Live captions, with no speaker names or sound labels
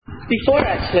before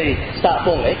I actually start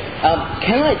formally,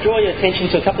 can I draw your attention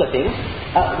to a couple of things?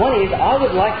 One is, I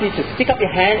would like you to stick up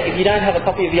your hand if you don't have a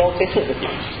copy of the Old Testament with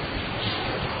you.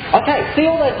 Okay, see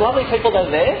all those lovely people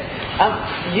over there?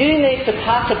 You need to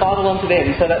pass the Bible on to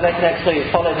them so that they can actually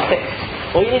follow the text.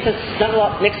 Or you need to snuggle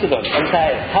up next to them and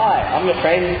say, "Hi, I'm your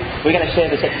friend, we're going to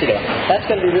share the text together." That's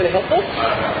going to be really helpful.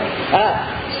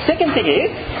 Second thing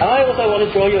is, I also want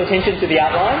to draw your attention to the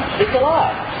outline. It's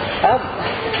alive.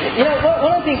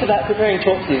 One of the things about preparing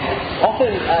talks is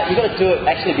often you've got to do it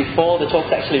actually before the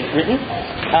talk's actually written.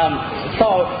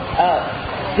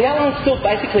 The outline's still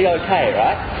basically okay,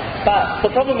 right? But the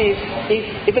problem is,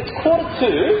 if it's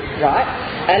 1:45, right,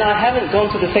 and I haven't gone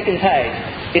to the second page,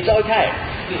 it's okay.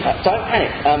 Don't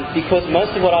panic, because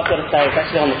most of what I've got to say is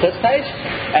actually on the first page,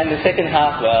 and the second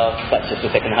half, well, that's just the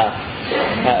second half.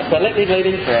 So let me lead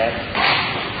in prayer.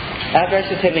 Our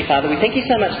gracious Heavenly Father, we thank you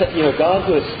so much that you're a God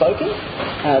who has spoken,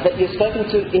 that you've spoken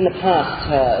to in the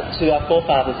past to our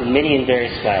forefathers in many and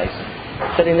various ways,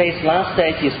 but in these last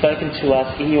days you've spoken to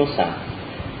us in your Son.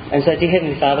 And so, dear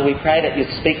Heavenly Father, we pray that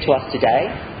you'd speak to us today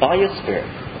by your Spirit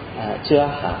to our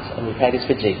hearts, and we pray this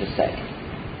for Jesus' sake.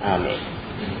 Amen.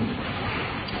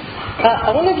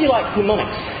 I wonder if you like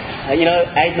mnemonics.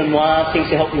 Aide memoir seems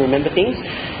to help you remember things.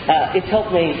 It's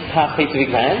helped me pass heaps of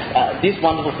exams. This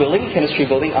wonderful building, chemistry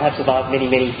building, I have survived many,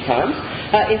 many times.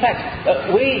 In fact,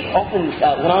 we often,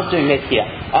 when I was doing med here,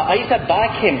 I used to have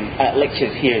biochem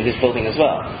lectures here in this building as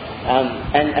well.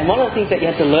 And one of the things that you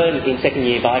have to learn in second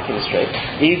year biochemistry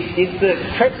is the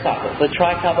Krebs cycle, the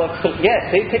tricarboxyl. Yeah,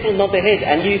 people nod their head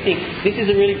and you think this is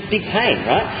a really big pain,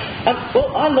 right?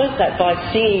 Well, I learned that by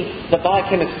singing the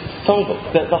biochemist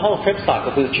songbook, the whole Krebs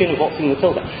cycle to the tune of Waltzing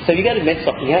Matilda. So you go to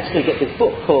Medstock and you actually get this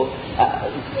book called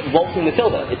Waltzing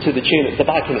Matilda to the tune of the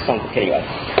biochemist songbook anyway.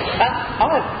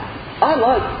 I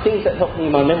like things that help me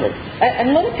in my memory.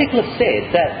 And a lot of people have said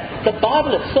that the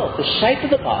Bible itself, the shape of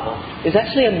the Bible, is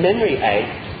actually a memory aid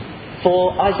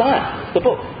for Isaiah, the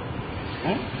book.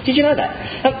 Right? Did you know that?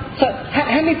 So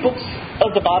how many books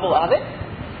of the Bible are there?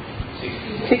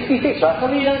 66, right?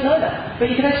 Some of you don't know that. But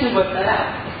you can actually work that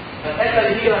out. Okay, so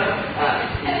if you go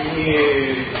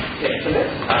New Testament,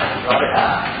 write it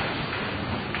out.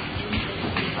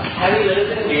 How many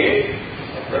letters in the New?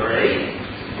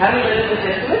 3. How many letters in the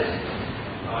Testament?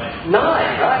 9,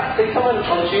 right? See, someone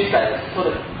on Tuesday put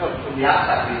it from the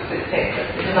outside, you said 10, but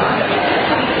it's a 9.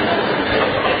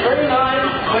 3,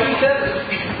 9, 27.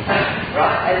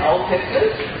 Right? And Old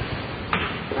Testament?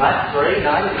 Right? 3, 9,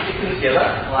 and 6 them together,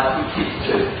 like we kids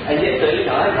do. And yet 39,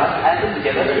 right? Add them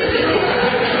together.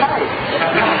 Hey!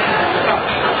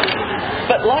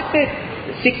 But like there's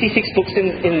 66 books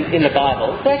in the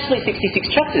Bible, there are actually 66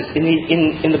 chapters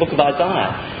in the book of Isaiah.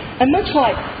 And much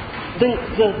like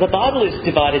the Bible is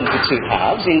divided into two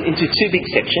halves, into two big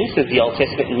sections, there's the Old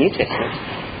Testament and New Testament.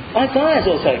 Isaiah's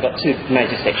also got two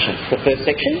major sections. The first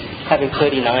section having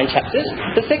 39 chapters,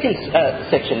 the second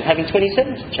section having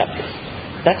 27 chapters.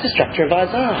 That's the structure of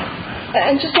Isaiah.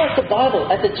 And just like the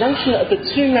Bible, at the junction of the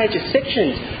two major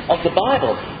sections of the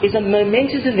Bible is a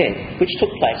momentous event which took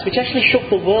place, which actually shook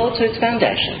the world to its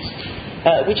foundations,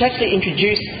 which actually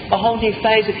introduced a whole new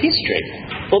phase of history.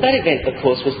 Well, that event, of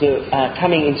course, was the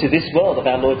coming into this world of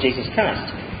our Lord Jesus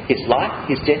Christ. His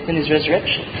life, his death and his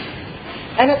resurrection.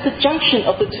 And at the junction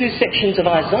of the two sections of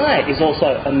Isaiah is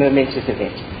also a momentous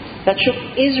event that shook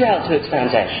Israel to its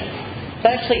foundation.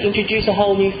 They actually introduced a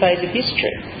whole new phase of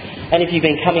history. And if you've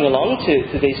been coming along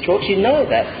to these talks, you know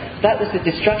that was the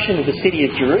destruction of the city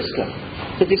of Jerusalem,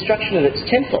 the destruction of its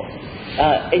temple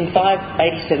in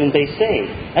 587 BC,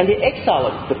 and the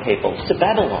exile of the people to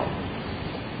Babylon.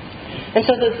 And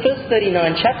so the first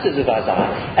 39 chapters of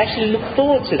Isaiah actually look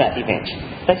forward to that event.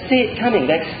 They see it coming.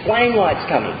 They explain why it's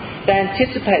coming. They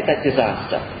anticipate that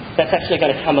disaster that's actually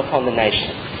going to come upon the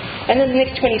nation. And then the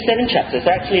next 27 chapters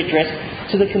are actually addressed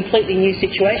to the completely new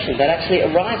situation that actually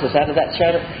arises out of that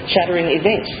shattering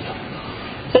event.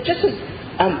 So just as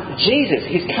Jesus,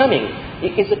 his coming,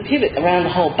 is a pivot around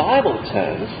the whole Bible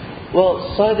turns,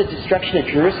 well, so the destruction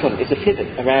of Jerusalem is a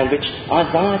pivot around which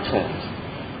Isaiah turns.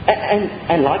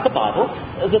 And like the Bible,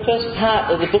 the first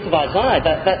part of the book of Isaiah,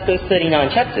 that first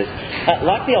 39 chapters,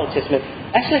 like the Old Testament,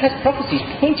 actually has prophecies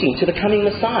pointing to the coming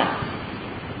Messiah,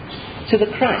 to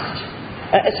the Christ,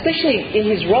 especially in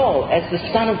his role as the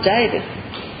son of David.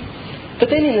 But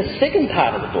then in the second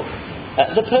part of the book,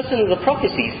 the person of the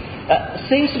prophecies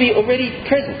seems to be already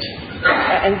present,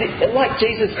 and like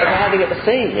Jesus arriving at the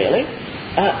scene, really,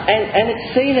 and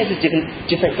it's seen as a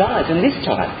different guise, and this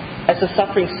time as a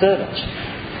suffering servant.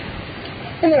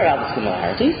 And there are other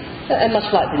similarities, and much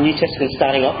like the New Testament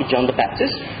starting off with John the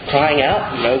Baptist crying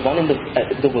out, one in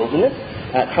the wilderness,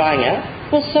 crying out,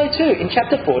 Well, so too, in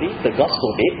chapter 40, the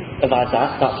gospel bit of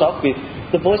Isaiah starts off with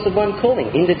the voice of one calling,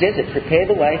 in the desert, prepare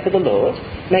the way for the Lord,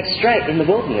 make straight in the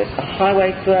wilderness a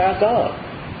highway for our God.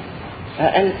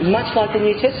 And much like the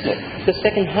New Testament, the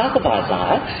second half of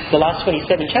Isaiah, the last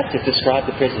 27 chapters describe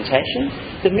the presentation,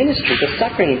 the ministry, the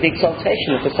suffering, the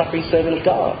exaltation of the suffering servant of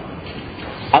God.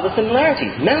 Other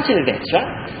similarities, mountain events,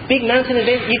 right? Big mountain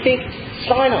event, you think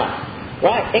Sinai,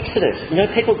 right? Exodus,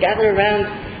 people gather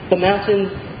around the mountain,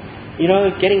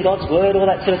 getting God's word, all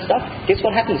that sort of stuff. Guess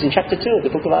what happens in chapter 2 of the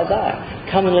book of Isaiah?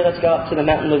 Come and let us go up to the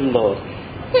mountain of the Lord.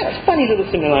 Yeah, it's funny little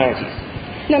similarities.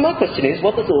 Now my question is,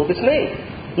 what does all this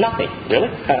mean? Nothing,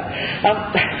 really.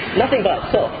 Nothing by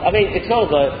itself. I mean, it's not as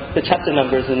though the chapter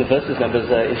numbers and the verses numbers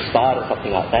are inspired or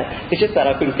something like that. It's just that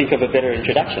I couldn't think of a better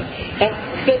introduction. But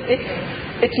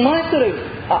it's my sort of,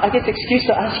 excuse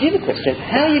to ask you the question,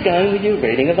 how are you going with your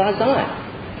reading of Isaiah?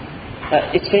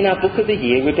 It's been our book of the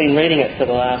year. We've been reading it for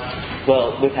the last,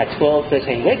 we've had 12,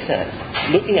 13 weeks at it,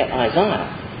 looking at Isaiah.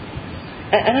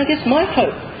 And I guess my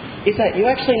hope is that you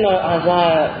actually know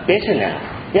Isaiah better now.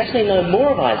 You actually know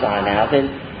more of Isaiah now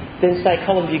than say,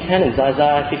 Colin Buchanan's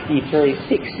Isaiah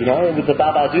 53:6, with the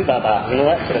Baba-do-Baba,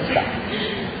 that sort of stuff.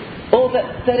 Or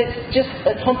that it's just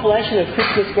a compilation of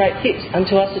Christmas great hits,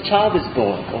 Unto Us a Child is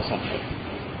Born, or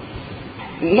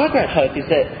something. My great hope is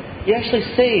that you actually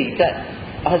see that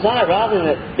Isaiah, rather than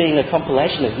it being a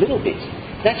compilation of little bits,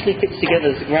 it actually fits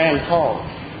together as a grand whole.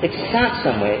 It starts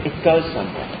somewhere, it goes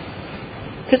somewhere.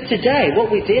 Because today, what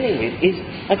we're dealing with is,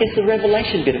 the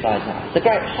revelation bit of Isaiah, the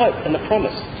great hope and the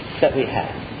promise that we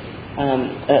have.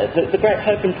 The great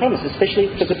hope and promise,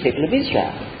 especially for the people of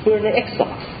Israel, who are in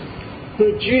exile,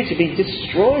 who are due to be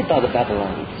destroyed by the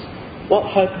Babylonians. What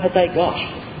hope had they got?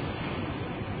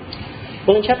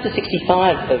 Well, in chapter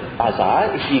 65 of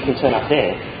Isaiah, if you can turn up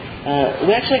there,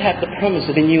 we actually have the promise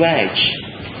of a new age,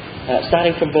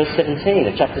 starting from verse 17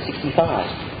 of chapter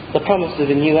 65. The promise of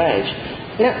a new age.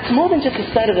 Now, it's more than just a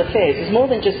state of affairs. It's more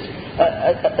than just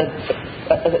a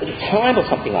time or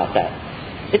something like that.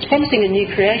 It's promising a new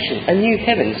creation, a new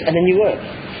heavens and a new earth.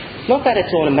 Not that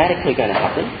it's automatically going to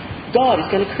happen. God is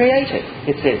going to create it,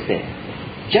 it says there.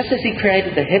 Just as He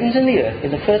created the heavens and the earth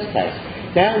in the first place.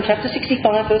 Now, in chapter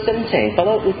 65, verse 17,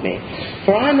 follow it with me.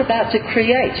 For I am about to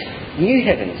create new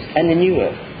heavens and a new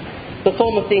earth. The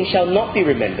former things shall not be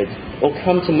remembered or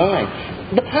come to mind.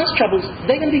 The past troubles,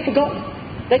 they're going to be forgotten.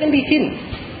 They're going to be hidden.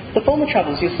 The former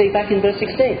troubles you'll see back in verse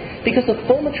 16. Because the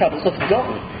former troubles are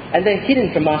forgotten and they're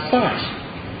hidden from my sight.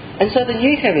 And so the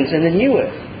new heavens and the new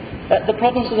earth, the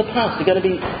problems of the past are going to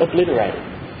be obliterated.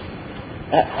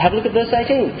 Have a look at verse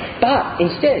 18. But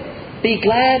instead, be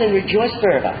glad and rejoice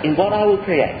forever in what I will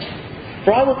create.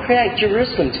 For I will create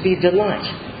Jerusalem to be a delight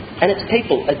and its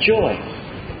people a joy.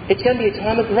 It's going to be a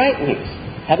time of great news.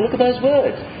 Have a look at those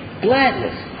words.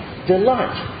 Gladness,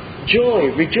 delight,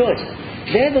 joy, rejoice.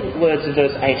 They're the words of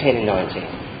verse 18 and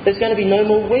 19. There's going to be no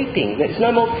more weeping. There's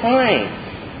no more crying.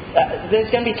 There's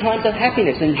going to be times of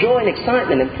happiness and joy and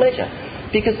excitement and pleasure.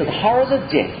 Because the horrors of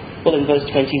death, in verse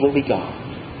 20, will be gone.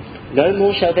 No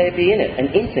more shall there be in it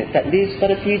an infant that lives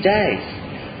but a few days,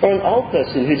 or an old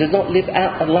person who does not live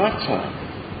out a lifetime.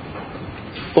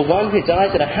 For one who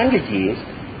dies at 100 years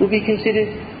will be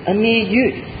considered a mere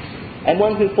youth, and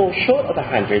one who falls short of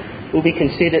 100 will be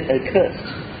considered accursed.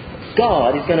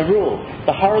 God is going to rule.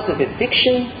 The horrors of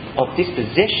eviction, of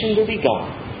dispossession will be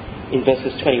gone, in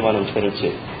verses 21 and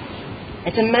 22.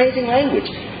 It's amazing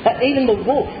language. Even the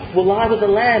wolf will lie with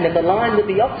the lamb and the lion with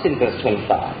the ox in verse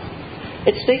 25.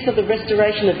 It speaks of the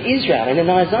restoration of Israel in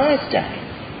Isaiah's day.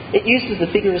 It uses the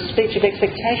figure of speech of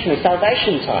expectation of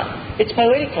salvation time. It's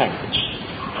poetic language.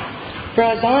 For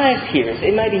Isaiah's hearers,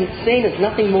 it may be seen as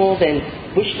nothing more than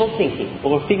wishful thinking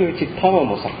or a figurative poem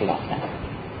or something like that.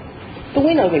 But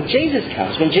we know when Jesus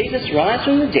comes, when Jesus rises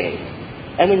from the dead,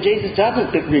 and when Jesus doesn't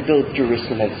rebuild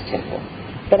Jerusalem as a temple,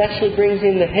 but actually brings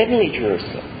in the heavenly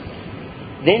Jerusalem,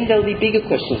 then there'll be bigger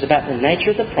questions about the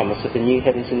nature of the promise of the new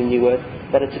heavens and the new earth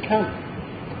that are to come.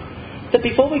 But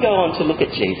before we go on to look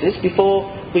at Jesus, before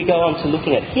we go on to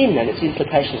looking at Him and its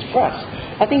implications for us,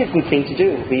 I think a good thing to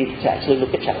do would be to actually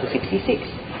look at chapter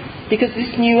 66. Because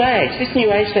this new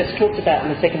age that's talked about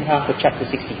in the second half of chapter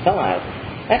 65,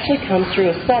 actually comes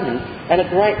through a sudden and a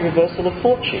great reversal of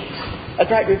fortunes, a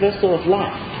great reversal of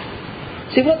life.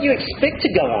 See, what you expect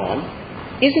to go on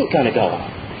isn't going to go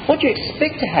on. What you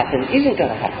expect to happen isn't going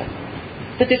to happen.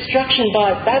 The destruction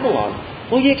by Babylon,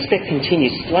 you expect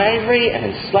continued slavery and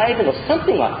enslavement or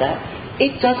something like that.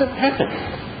 It doesn't happen.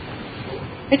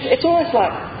 It's almost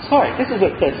like sorry, this is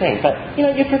week 13, but,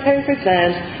 you're preparing for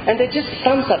exams, and they're just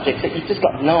some subjects that you've just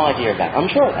got no idea about.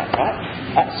 I'm sure of that, right?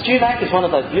 Stuvac is one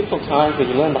of those beautiful times where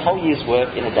you learn the whole year's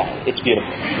work in a day. It's beautiful.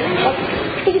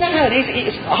 But you know how it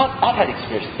is? I've had this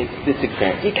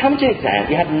experience. You come to an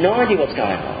exam, you have no idea what's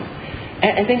going on,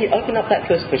 and then you open up that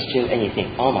first question and you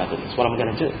think, oh my goodness, what am I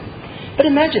going to do?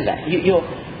 But imagine that.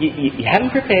 You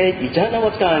haven't prepared, you don't know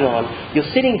what's going on,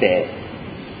 you're sitting there,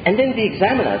 and then the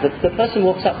examiner, the person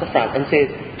walks up the front and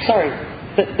says, sorry,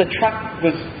 the truck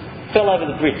fell over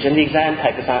the bridge and the exam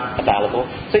papers aren't available,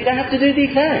 so you don't have to do the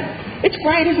exam. It's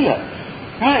great, isn't it?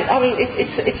 Right, I mean,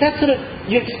 it's that sort of,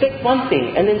 you expect one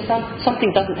thing and then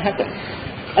something doesn't happen.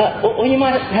 Or you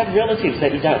might have relatives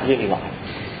that you don't really like.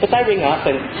 But they ring up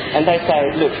and they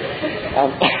say, look,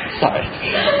 sorry.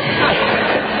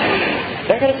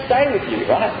 They're going to stay with you,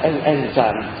 right?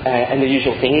 And the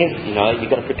usual thing is, you've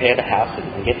got to prepare the house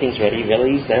and get things ready.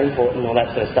 Rallies, they're important, all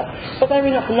that sort of stuff. But they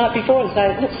ring up the night before and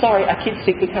say, look, sorry, our kid's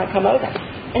sick, we can't come over.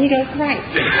 And you go, great.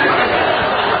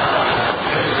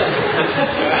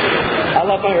 I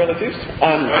love my relatives.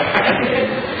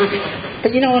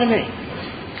 But you know what I mean?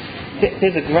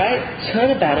 There's a great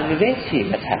turnabout of events here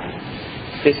that's happening.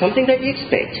 There's something that you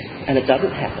expect and it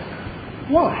doesn't happen.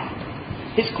 Why?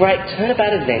 This great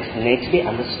turnabout event needs to be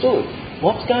understood.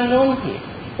 What's going on here?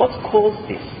 What's caused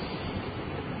this?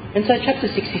 And so chapter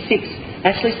 66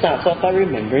 actually starts off by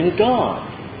remembering God.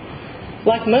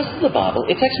 Like most of the Bible,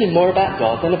 it's actually more about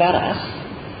God than about us.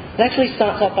 It actually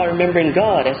starts off by remembering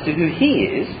God as to who He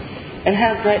is and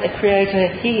how great a creator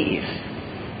He is.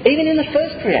 Even in the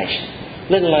first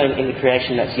creation, let alone in the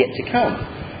creation that's yet to come.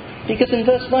 Because in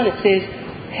verse 1 it says,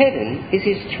 heaven is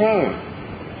His throne.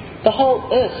 The whole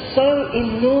earth, so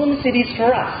enormous it is for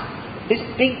us, this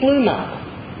big blue marble,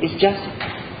 is just,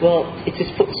 it's His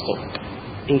footstool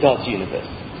in God's universe.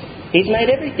 He's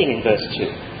made everything in verse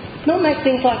 2. Not make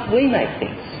things like we make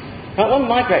things. Right? One of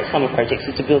my great summer projects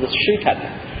is to build a shoe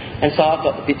cabinet. And so I've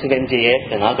got the bits of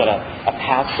MDF and I've got a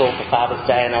power saw for Father's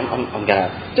Day and I'm going to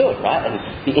do it, right? And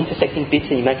the intersecting bits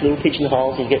and you make little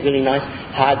pigeonholes and you get really nice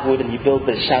hardwood and you build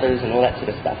the shutters and all that sort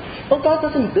of stuff. Well, God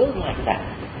doesn't build like that.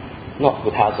 Not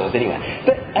with power saws anyway.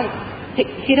 But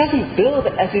He doesn't build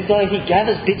as though He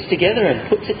gathers bits together and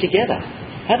puts it together.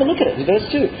 Have a look at it in verse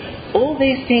 2. All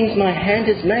these things my hand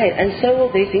has made, and so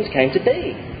all these things came to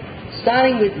be.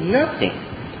 Starting with nothing,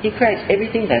 He creates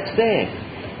everything that's there.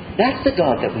 That's the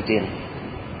God that we deal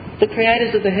with. The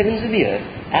creators of the heavens and the earth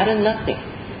out of nothing.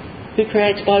 Who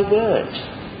creates by word.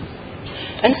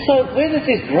 And so where does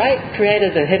this great creator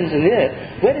of the heavens and the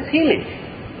earth, where does He live?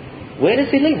 Where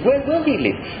does He live? Where will He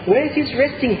live? Where is His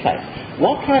resting place?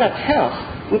 What kind of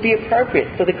house would be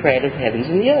appropriate for the creator of the heavens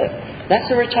and the earth?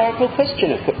 That's a rhetorical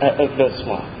question of verse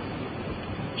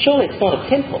 1. Surely it's not a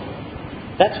temple.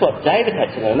 That's what David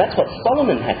had to learn. That's what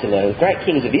Solomon had to learn, the great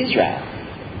kings of Israel.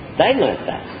 They learnt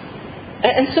that.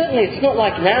 And certainly it's not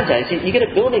like nowadays you get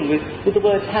a building with the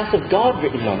words House of God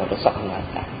written on it or something like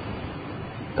that.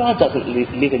 God doesn't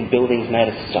live in buildings made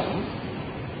of stone.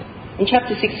 In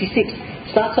chapter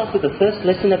 66, starts off with the first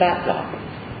lesson about God.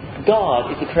 God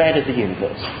is the creator of the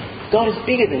universe. God is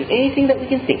bigger than anything that we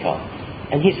can think of.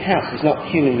 And His house is not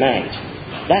human-made.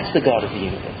 That's the God of the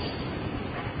universe.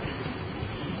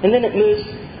 And then it moves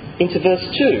into verse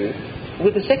 2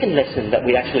 with the second lesson that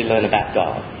we actually learn about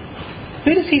God.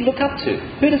 Who does He look up to?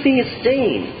 Who does He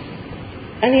esteem?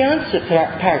 And the answer,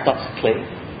 paradoxically,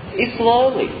 is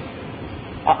lowly.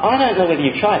 I don't know whether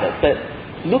you've tried it,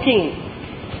 but looking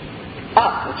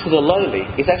up to the lowly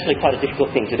is actually quite a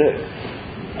difficult thing to do.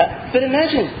 But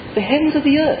imagine the heavens of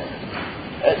the earth.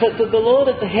 The Lord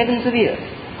of the heavens of the earth.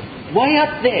 Way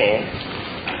up there,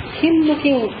 Him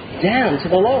looking down to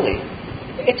the lowly.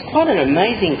 It's quite an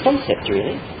amazing concept,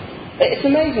 really. It's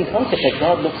an amazing concept that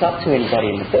God looks up to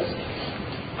anybody in the first place.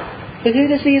 But who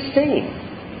does He esteem?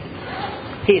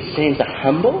 He esteems the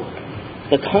humble,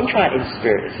 the contrite in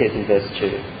spirit, it says in verse 2,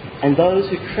 and those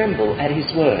who tremble at His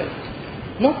word.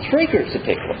 Not three groups of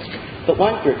people, but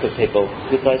one group of people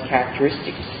with those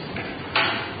characteristics.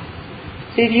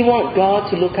 See, if you want God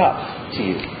to look up to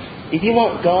you, if you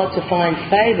want God to find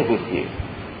favour with you,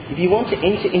 if you want to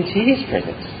enter into His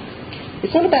presence,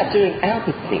 it's not about doing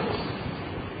outward things.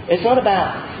 It's not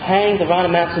about paying the right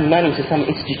amounts of money to some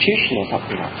institution or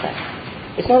something like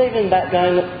that. It's not even about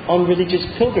going on religious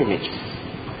pilgrimages.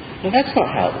 No, that's not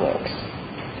how it works.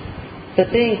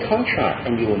 But being contrite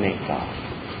and you will meet God.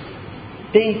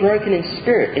 Being broken in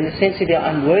spirit in the sense of your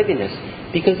unworthiness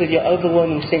because of your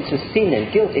overwhelming sense of sin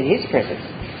and guilt in His presence,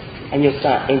 and you'll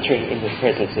start entering in the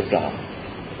presence of God.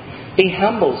 Be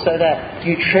humble so that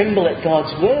you tremble at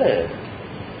God's word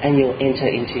and you'll enter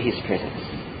into His presence.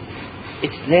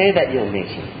 It's there that you'll meet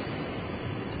Him.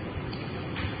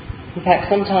 In fact,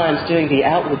 sometimes doing the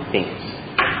outward things,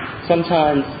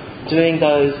 sometimes doing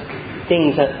those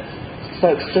things that are so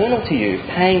external to you,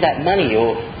 paying that money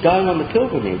or going on the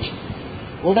pilgrimage,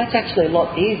 well, that's actually a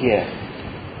lot easier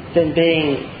than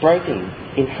being broken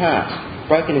in heart,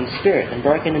 broken in spirit and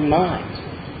broken in mind.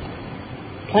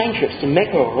 Plane trips to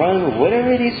Mecca or Rome or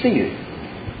whatever it is for you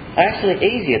are actually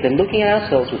easier than looking at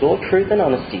ourselves with all truth and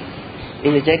honesty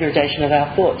in the degradation of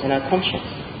our thoughts and our conscience,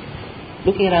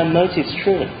 looking at our motives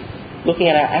truly, looking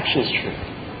at our actions truly.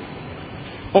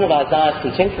 One of Isaiah's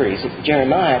contemporaries,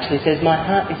 Jeremiah, actually says, "My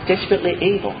heart is desperately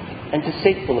evil and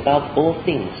deceitful above all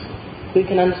things. Who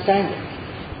can understand it?"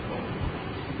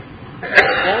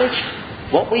 Acknowledge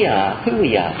what we are, who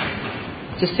we are,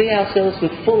 to see ourselves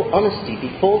with full honesty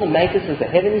before the makers of the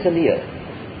heavens and the earth.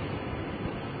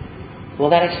 Well,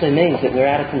 that actually means that we're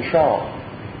out of control.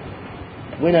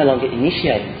 We're no longer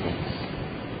initiating things.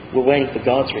 We're waiting for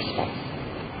God's response.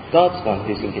 God's the one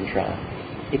who's in control.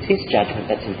 It's His judgment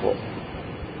that's important.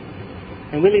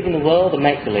 And we live in the world of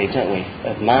make-believe, don't we?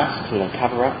 Of masks and of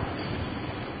cover-up.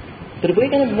 But if we're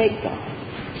going to meet God,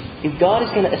 if God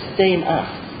is going to esteem us,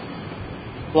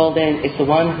 well then it's the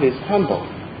one who is humble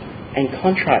and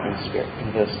contrite in spirit,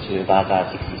 in verse 2 of Isaiah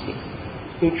 66,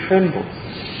 who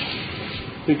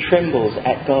trembles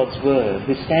at God's word,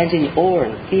 who stands in awe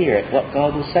and fear at what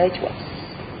God will say to us.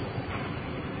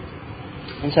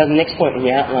 And so the next point in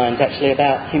the outline is actually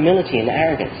about humility and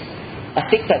arrogance. I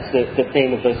think that's the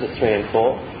theme of verses 3 and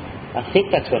 4. I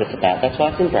think that's what it's about. That's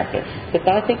why it's in brackets. But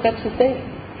I think that's the theme.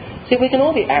 See, we can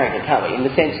all be arrogant, can't we? In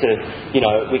the sense of,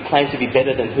 we claim to be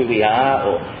better than who we are,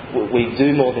 or we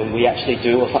do more than we actually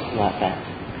do, or something like that.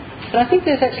 But I think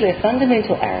there's actually a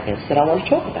fundamental arrogance that I want to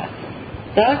talk about.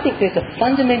 That I think there's a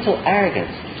fundamental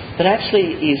arrogance that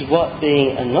actually is what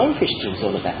being a non-Christian is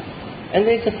all about. And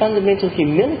there's a fundamental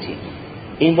humility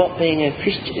in what being a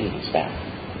Christian is about.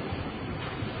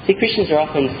 See, Christians are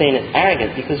often seen as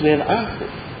arrogant because we have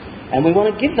answers, and we want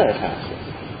to give those answers.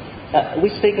 We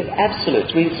speak of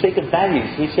absolutes, we speak of values,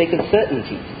 we speak of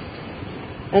certainties.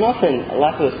 And often,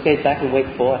 like it was said back in week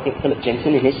 4, I think Philip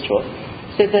Jensen in his talk,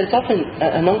 said that it's often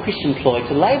a non-Christian ploy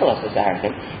to label us as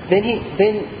arrogant.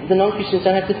 Then the non-Christians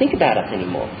don't have to think about us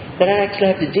anymore. They don't actually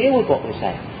have to deal with what we're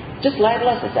saying. Just label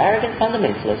us as arrogant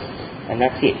fundamentalists, and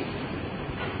that's it.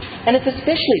 And it's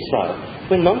especially so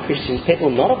when non-Christians, people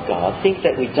not of God, think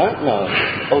that we don't know,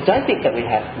 or don't think that we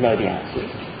know the answers,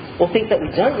 or think that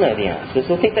we don't know the answers,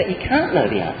 or think that you can't know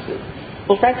the answers.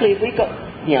 Well, frankly, if we've got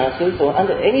the answers, or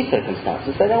under any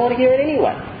circumstances, they don't want to hear it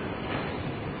anyway.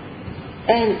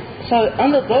 And so,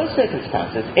 under those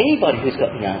circumstances, anybody who's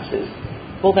got the answers,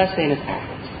 well, they're seen as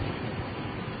arrogant.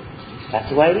 That's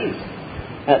the way it is.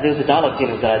 There was a dialogue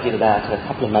dinner that I did about a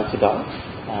couple of months ago,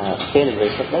 fairly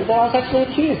recently, that I was actually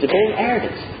accused of being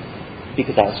arrogant.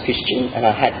 Because I was Christian and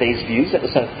I had these views that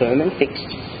were so firm and fixed,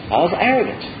 I was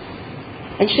arrogant.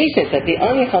 And she said that the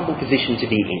only humble position to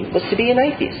be in was to be an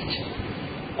atheist.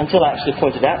 Until I actually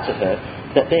pointed out to her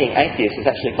that being atheist is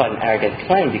actually quite an arrogant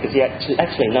claim, because you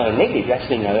actually know negative, you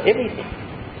actually know everything.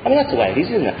 I mean, that's the way it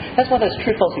is, isn't it? That's why those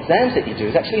true-false exams that you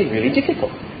do is actually really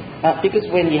difficult. Because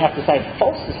when you have to say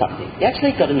false to something, you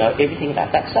actually got to know everything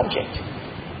about that subject.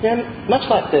 Now, much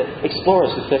like the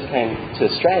explorers who first came to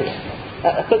Australia,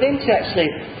 for them to actually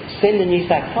send the news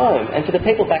back home, and for the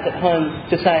people back at home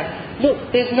to say,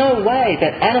 look, there's no way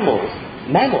that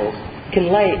mammals,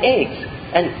 can lay eggs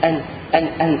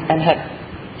and have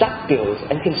duck bills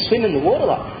and can swim in the water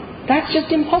like that's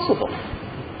just impossible.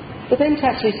 For them to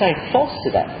actually say false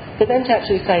to that, for them to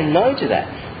actually say no to that,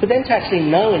 for them to actually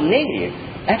know a negative,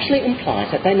 actually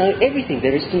implies that they know everything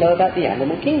there is to know about the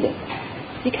animal kingdom.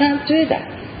 You can't do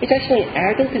that. It's actually an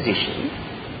arrogant position,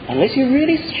 unless you're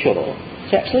really sure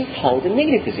to actually hold a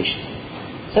negative position.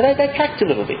 So they tracked a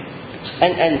little bit.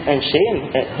 And she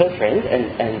and her friend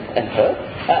and her,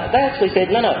 they actually said,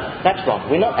 no, that's wrong.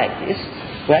 We're not atheists.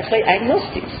 We're actually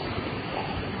agnostics.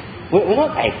 We're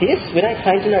not atheists. We don't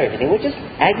claim to know everything. We're just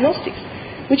agnostics.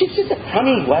 Which is just a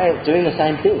crummy way of doing the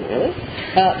same thing, really.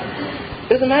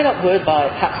 It was a made-up word by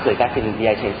Huxley back in the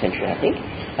 18th century, I think.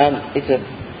 It's a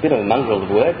bit of a mongrel of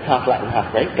a word, half Latin,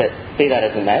 half Greek, but be that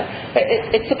as it may.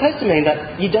 It's supposed to mean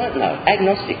that you don't know,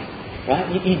 agnostic, right?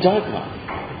 You don't know.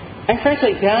 And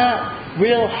frankly, there are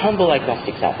real humble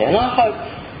agnostics out there. And I hope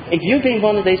if you've been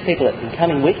one of these people that have been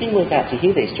coming week in, week out to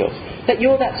hear these talks, that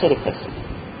you're that sort of person.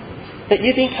 That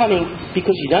you've been coming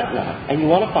because you don't know and you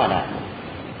want to find out more.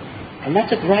 And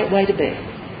that's a great way to be.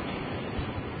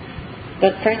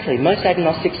 But frankly, most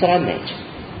agnostics that I meet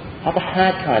are the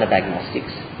hard kind of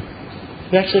agnostics,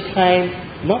 who actually claim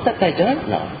not that they don't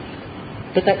know,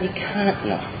 but that you can't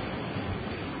know.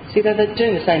 See, they're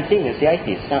doing the same thing as the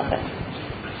atheists, aren't they?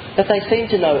 That they seem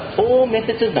to know all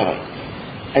methods of knowing.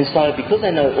 And so, because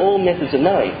they know all methods of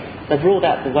knowing, they've ruled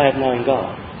out the way of knowing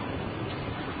God.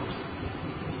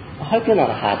 I hope you're not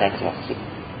a hard agnostic,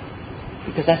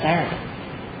 because that's arrogant.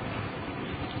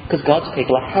 Because God's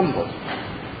people are humble.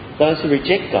 Those who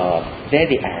reject God, they're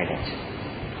the arrogant.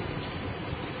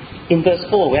 In verse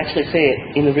 4, we actually see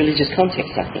it in the religious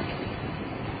context, I think.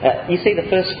 You see the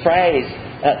first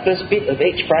bit of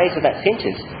each phrase of that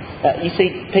sentence. You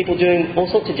see people doing all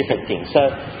sorts of different things. So,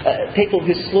 people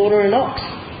who slaughter an ox,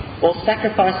 or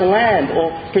sacrifice a lamb,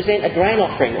 or present a grain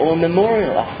offering, or a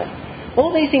memorial offering.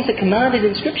 All these things are commanded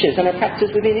in Scriptures and are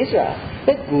practiced within Israel.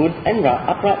 They're good and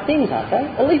upright things, aren't they?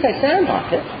 At least they sound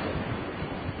like it.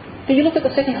 But you look at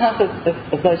the second half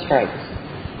of those phrases.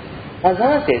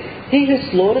 Isaiah says, he who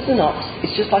slaughters an ox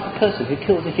is just like a person who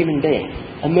kills a human being,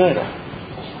 a murderer.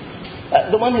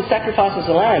 The one who sacrifices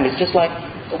a lamb is just like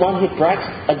the one who breaks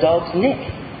a dog's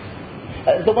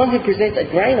neck. The one who presents a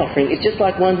grain offering is just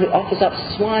like one who offers up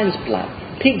swine's blood,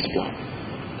 pig's blood.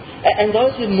 And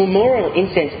those with memorial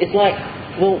incense is like,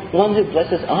 well, one who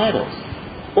blesses idols.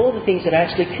 All the things that are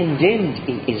actually condemned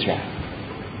in Israel.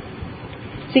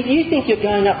 See, you think you're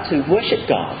going up to worship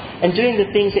God and doing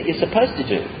the things that you're supposed to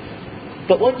do.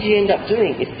 But what you end up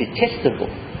doing is detestable.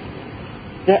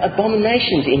 They're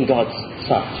abominations in God's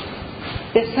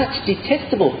sight. They're such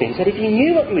detestable things that if you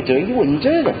knew what you were doing, you wouldn't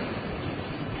do them.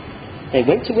 They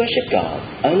went to worship God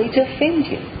only to offend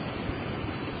Him.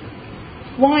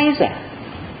 Why is that?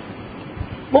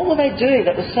 What were they doing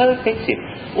that was so offensive?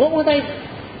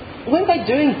 Weren't they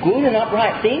doing good and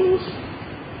upright things?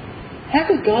 How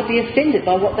could God be offended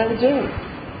by what they were doing?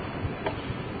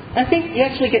 I think you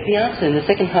actually get the answer in the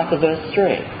second half of verse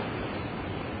 3.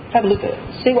 Have a look at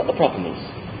it. See what the problem is.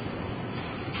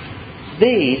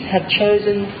 These have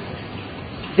chosen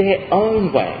their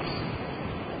own ways,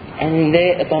 and in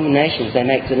their abominations they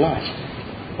make delight.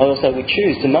 Also we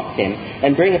choose to mock them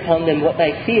and bring upon them what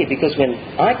they fear, because when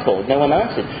I called, no one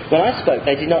answered. When I spoke,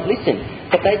 they did not listen.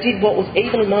 But they did what was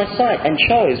evil in my sight and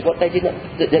chose what did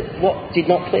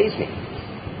not please me.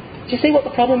 Do you see what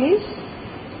the problem is?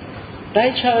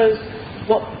 They chose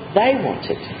what they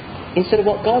wanted instead of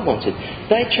what God wanted.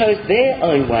 They chose their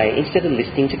own way instead of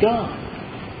listening to God.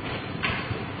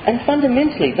 And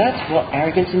fundamentally, that's what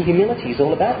arrogance and humility is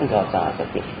all about in God's eyes, I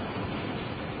think.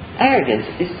 Arrogance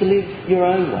is to live your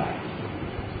own way.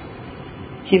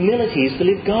 Humility is to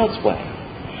live God's way.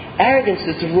 Arrogance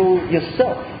is to rule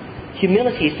yourself.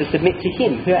 Humility is to submit to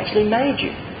Him who actually made you.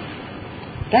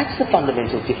 That's the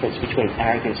fundamental difference between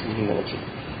arrogance and humility.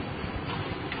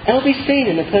 And it'll be seen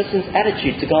in the person's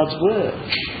attitude to God's Word.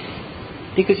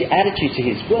 Because your attitude to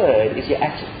His Word is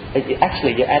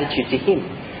actually your attitude to Him.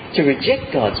 To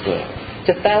reject God's Word,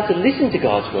 to fail to listen to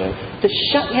God's Word, to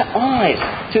shut your eyes,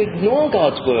 to ignore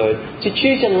God's Word, to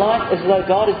choose your life as though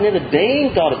God has never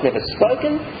been, God has never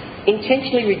spoken,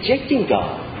 intentionally rejecting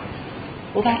God.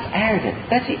 Well, that's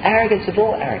arrogant. That's the arrogance of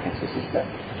all arrogances, isn't it?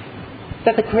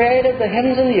 That the Creator of the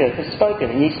heavens and the earth has spoken,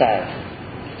 and you say,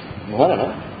 well, I don't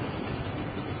know.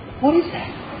 What is that?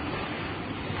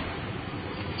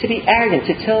 To be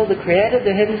arrogant, to tell the Creator of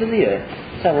the heavens and the earth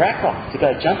to rack off, to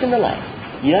go jump in the lake.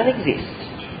 You don't exist.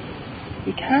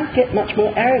 You can't get much more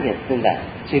arrogant than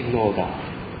that, to ignore God.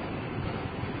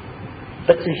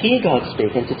 But to hear God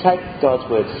speak and to take God's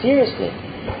word seriously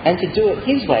and to do it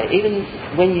His way even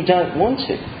when you don't want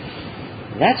to,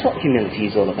 that's what humility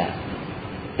is all about.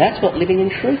 That's what living in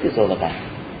truth is all about.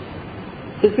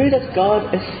 But who does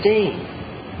God esteem?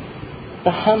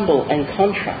 The humble and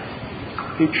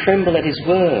contrite, who tremble at His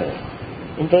word.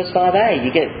 In verse 5a,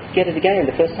 you get it again in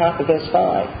the first half of verse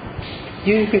 5.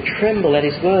 You who tremble at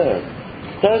His word.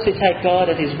 Those who take God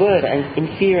at His word and in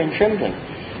fear and trembling.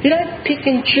 Who don't pick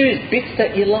and choose bits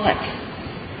that you like.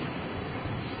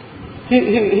 Who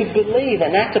believe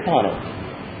and act upon it.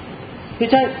 Who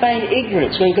don't feign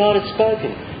ignorance when God has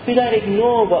spoken. Who don't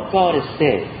ignore what God has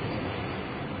said.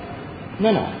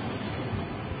 No.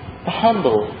 The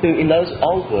humble, who in those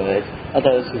old words are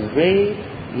those who read,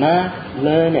 mark,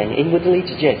 learn and inwardly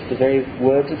digest the very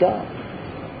words of God.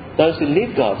 Those who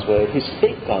live God's word, who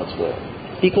speak God's word,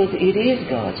 because it is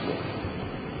God's word.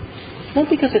 Not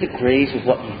because it agrees with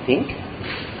what you think,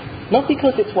 not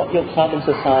because it's what your club and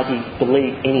society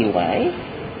believe anyway,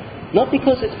 not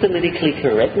because it's politically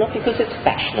correct, not because it's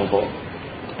fashionable,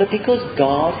 but because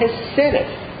God has said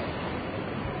it.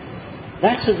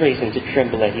 That's a reason to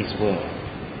tremble at His word,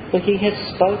 for He has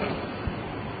spoken.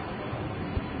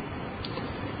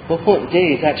 Well, point D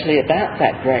is actually about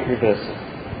that great reversal.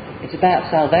 It's about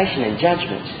salvation and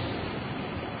judgment.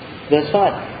 Verse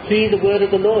 5, hear the word of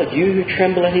the Lord, you who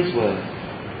tremble at His word.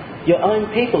 Your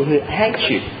own people who hate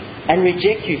you and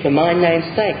reject you for my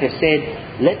name's sake have said,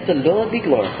 let the Lord be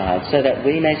glorified so that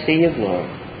we may see your glory.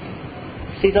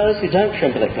 See, those who don't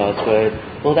tremble at God's word,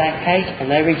 well, they hate and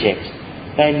they reject.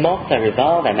 They mock, they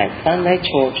revile, they make fun, they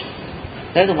taunt.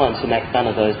 They're the ones who make fun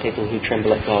of those people who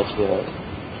tremble at God's word.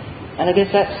 And I guess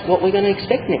that's what we're going to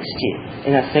expect next year.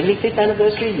 In our 75th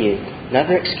anniversary year,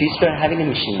 another excuse for having a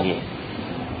mission year.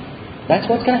 That's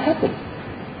what's going to happen.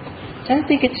 Don't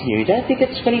think it's new. Don't think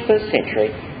it's 21st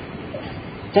century.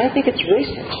 Don't think it's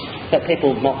recent that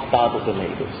people mock Bible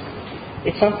believers.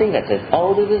 It's something that's as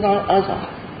old as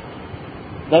Isaiah.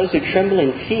 Those who tremble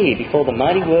in fear before the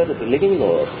mighty word of the living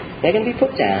Lord, they're going to be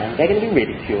put down, they're going to be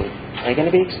ridiculed, they're going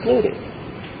to be excluded.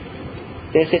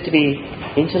 They're said to be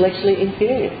intellectually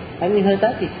inferior. Haven't you heard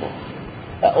that before?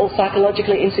 Or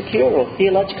psychologically insecure or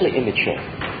theologically immature.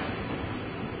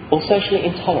 Or socially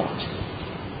intolerant.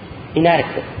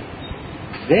 Inadequate.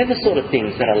 They're the sort of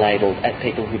things that are labelled at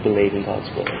people who believe in God's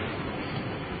word.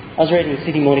 I was reading the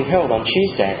Sydney Morning Herald on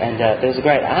Tuesday, and there was a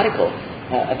great article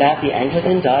about the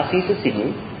Anglican Diocese of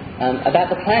Sydney, about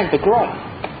the plan for growth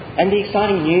and the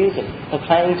exciting news of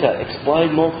planning to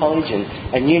explode more college and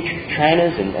new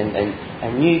trainers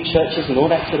and new churches and all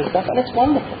that sort of stuff, and it's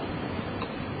wonderful.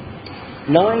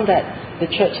 Knowing that the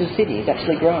church in Sydney is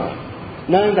actually growing,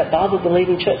 knowing that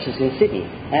Bible-believing churches in Sydney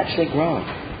are actually growing.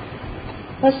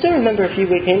 I still remember a few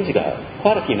weekends ago,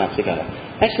 quite a few months ago,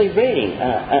 actually reading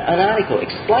an article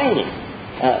explaining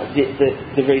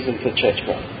the reason for church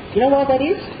growth. You know why that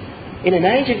is? In an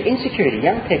age of insecurity,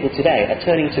 young people today are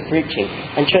turning to preaching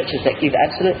and churches that give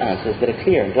absolute answers that are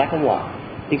clear and black and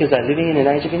white because they're living in an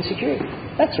age of insecurity.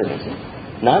 That's the reason.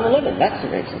 9/11, that's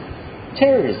the reason.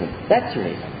 Terrorism, that's the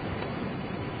reason.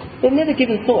 They've never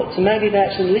given thought to maybe they're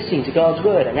actually listening to God's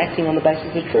word and acting on the basis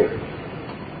of truth.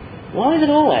 Why is it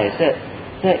always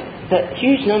that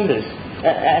huge numbers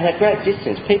and at great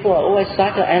distance, people are always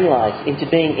psychoanalyzed into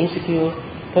being insecure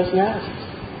personalities?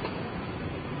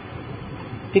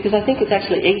 Because I think it's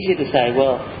actually easier to say,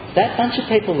 well, that bunch of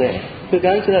people there who are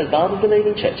going to those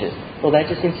Bible-believing churches, well, they're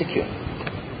just insecure.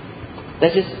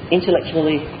 They're just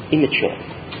intellectually immature.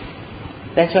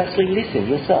 Than to actually listen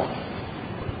yourself.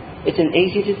 It's an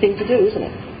easier thing to do, isn't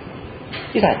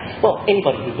it? You say, well,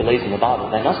 anybody who believes in the Bible,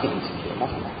 they must be insecure,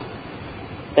 mustn't they?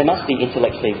 They must be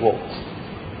intellectually warped.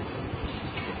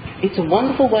 It's a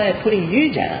wonderful way of putting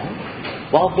you down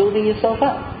while building yourself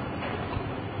up.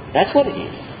 That's what it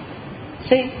is.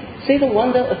 See the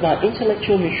wonder of my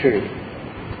intellectual maturity.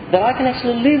 That I can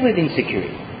actually live with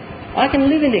insecurity. I can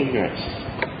live in ignorance.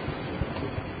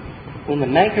 When the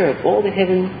maker of all the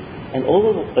heaven and all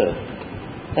of the earth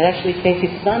that actually sent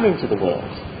his Son into the world,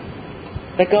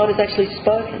 that God has actually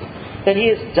spoken, that he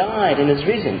has died and has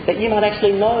risen, that you might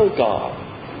actually know God.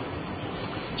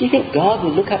 Do you think God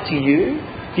will look up to you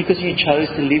because you chose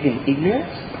to live in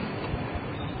ignorance?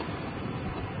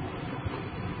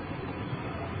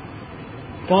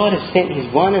 God has sent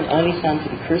his one and only Son to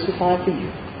be crucified for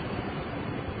you.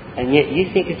 And yet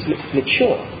you think it's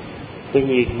mature when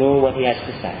you ignore what he has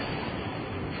to say.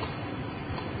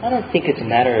 I don't think it's a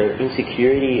matter of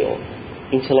insecurity or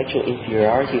intellectual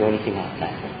inferiority or anything like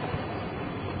that.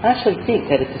 I actually think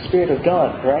that it's the Spirit of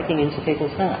God breaking into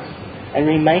people's hearts and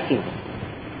remaking them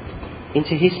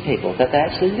into his people, that they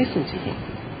actually listen to him.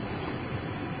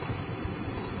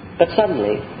 But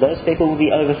suddenly, those people will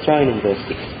be overthrown in verse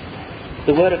 6.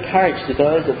 The word of courage to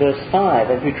those of verse 5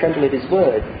 and who tremble at his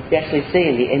word, you actually see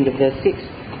in the end of verse 6.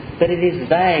 But it is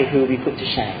they who will be put to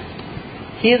shame.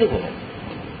 Hear the word.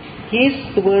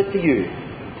 Here's the word for you.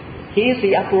 Here's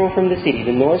the uproar from the city,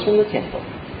 the noise from the temple.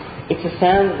 It's the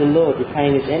sound of the Lord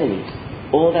repaying his enemies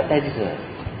all that they deserve.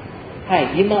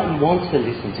 Hey, you might want to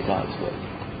listen to God's word.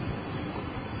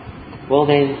 Well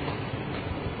then,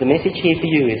 the message here for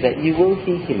you is that you will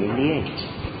hear him in the end.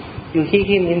 You'll hear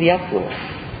him in the uproar.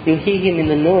 You'll hear him in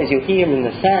the noise. You'll hear him in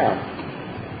the sound.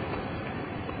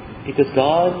 Because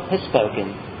God has spoken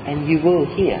and you will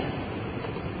hear.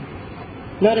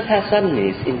 Notice how sudden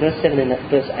it is in verse 7 and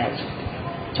verse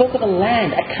 8. Talk of a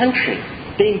land, a country,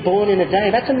 being born in a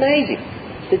day. That's amazing.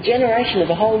 The generation of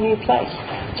a whole new place.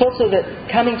 Talks of it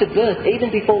coming to birth even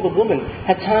before the woman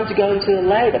had time to go into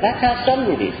labour. That's how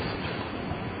sudden it is.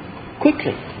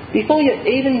 Quickly. Before you're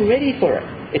even ready for it,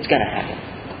 it's going to happen.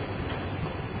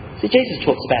 So Jesus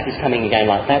talks about his coming again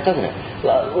like that, doesn't it?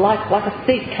 Like a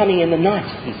thief coming in the night,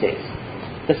 he says.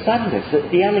 The suddenness,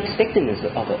 the unexpectedness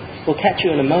of it will catch you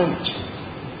in a moment.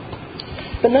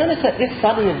 But notice that this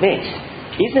sudden event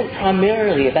isn't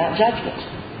primarily about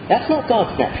judgment. That's not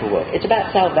God's natural work. It's about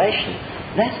salvation.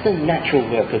 That's the natural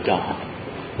work of God.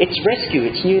 It's rescue,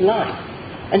 it's new life.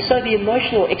 And so the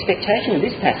emotional expectation of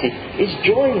this passage is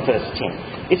joy in verse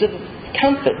 10, is of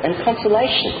comfort and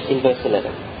consolation in verse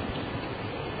 11.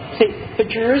 See, for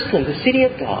Jerusalem, the city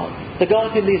of God, the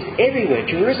God who lives everywhere,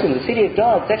 Jerusalem, the city of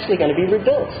God, is actually going to be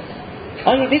rebuilt.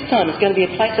 Only this time it's going to be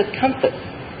a place of comfort.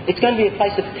 It's going to be a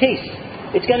place of peace.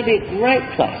 It's going to be a great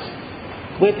place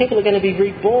where people are going to be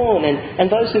reborn,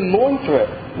 and those who mourn for it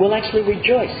will actually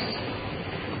rejoice.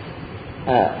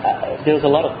 There was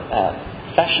a lot of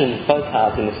fashion faux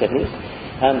pas in the 70s,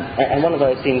 and one of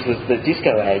those things was the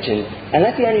disco age, and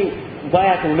that's the only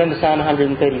way I can remember Psalm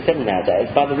 137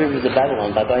 nowadays, By the Rivers of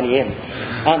Babylon by Boney M.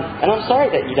 And I'm sorry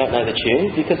that you don't know the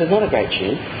tune, because it's not a great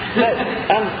tune, but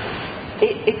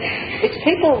it's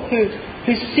people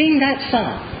who sing that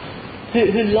psalm,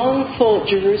 who long for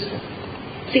Jerusalem.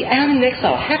 See, out in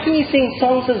exile, how can you sing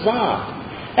songs of Zion?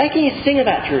 How can you sing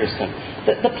about Jerusalem,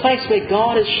 the place where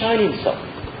God has shown himself?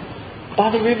 By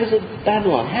the rivers of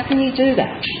Babylon. How can you do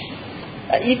that?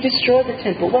 You've destroyed the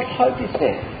temple. What hope is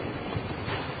there?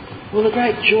 Well, the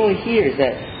great joy here is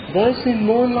that those who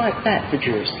mourn like that for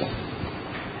Jerusalem,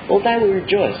 well, they will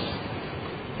rejoice,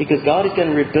 because God is going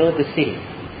to rebuild the city.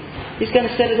 He's going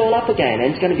to set it all up again,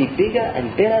 and it's going to be bigger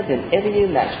and better than ever you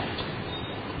imagined.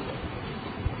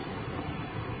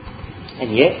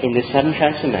 And yet, in this sudden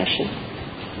transformation,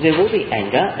 there will be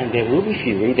anger, and there will be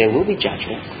fury, there will be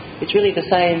judgment. It's really the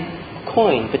same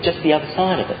coin, but just the other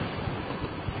side of it.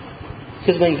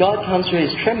 Because when God comes for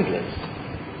his tremblers,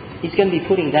 he's going to be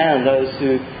putting down those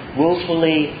who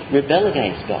willfully rebel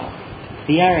against God,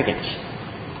 the arrogant.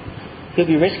 He'll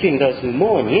be rescuing those who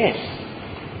mourn, yes,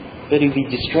 but he'll be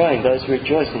destroying those who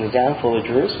rejoice in the downfall of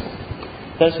Jerusalem,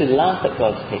 those who laugh at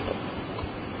God's people.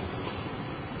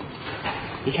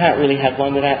 You can't really have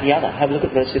one without the other. Have a look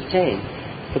at verse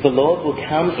 15. For the Lord will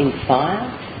come in fire,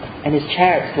 and his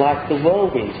chariots like the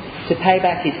whirlwind, to pay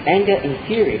back his anger in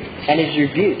fury, and his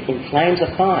rebuke in flames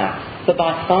of fire. For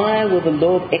by fire will the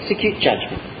Lord execute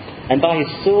judgment, and by his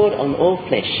sword on all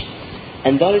flesh.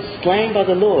 And those slain by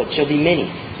the Lord shall be many.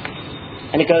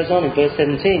 And it goes on in verse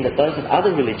 17 that those of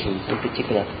other religions in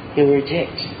particular he will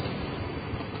reject.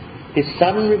 This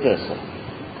sudden reversal,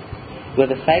 where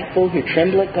the faithful who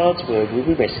tremble at God's word will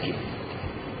be rescued.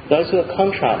 Those who are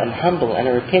contrite and humble and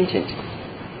are repentant,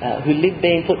 who live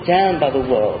being put down by the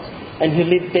world, and who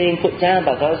live being put down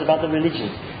by those of other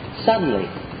religions, suddenly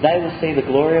they will see the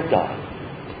glory of God,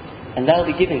 and they'll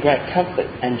be given great comfort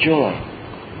and joy.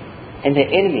 And their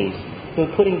enemies, who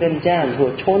are putting them down, who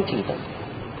are taunting them,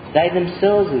 they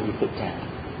themselves will be put down.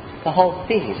 The whole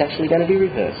thing is actually going to be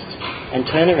reversed and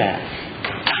turn around,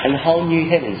 and the whole new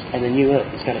heavens and the new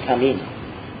earth is going to come in.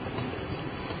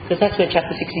 Because that's where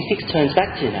chapter 66 turns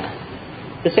back to now.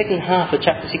 The second half of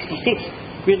chapter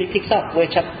 66 really picks up where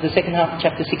the second half of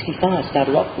chapter 65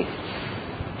 started off with.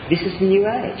 This is the new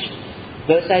age.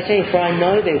 Verse 18, for I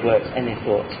know their works and their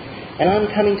thoughts, and I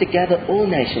am coming to gather all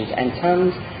nations and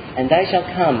tongues, and they shall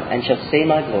come and shall see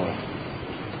my glory.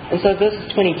 And so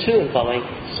verses 22 and following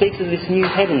speaks of this new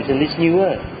heavens and this new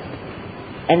earth.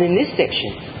 And in this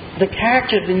section, the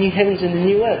character of the new heavens and the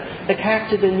new earth, the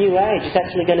character of the new age is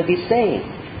actually going to be seen.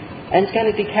 And it's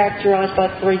going to be characterised by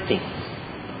three things.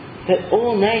 That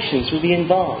all nations will be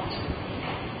involved.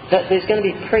 That there's going to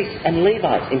be priests and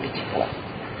Levites in particular.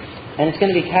 And it's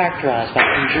going to be characterised by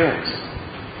endurance.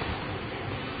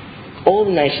 All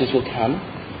the nations will come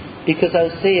because they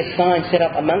will see a sign set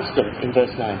up amongst them in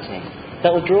verse 19.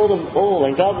 That will draw them all,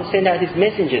 and God will send out his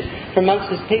messengers from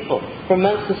amongst his people, from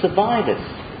amongst the survivors.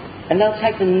 And they'll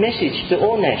take the message to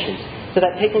all nations, so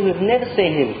that people who have never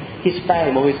seen him, his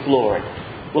fame or his glory,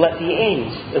 will at the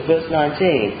end of verse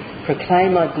 19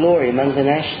 proclaim my glory among the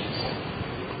nations.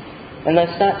 And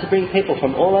they'll start to bring people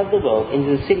from all over the world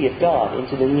into the city of God,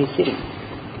 into the new city,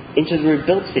 into the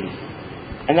rebuilt city.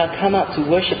 And they'll come up to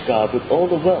worship God with all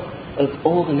the wealth of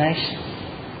all the nations.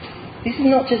 This is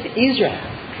not just Israel.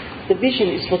 The vision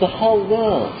is for the whole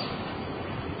world.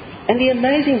 And the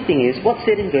amazing thing is what's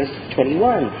said in verse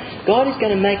 21. God is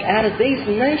going to make out of these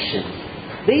nations,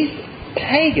 these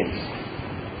pagans,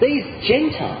 these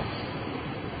Gentiles,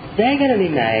 they're going to be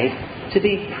made to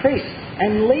be priests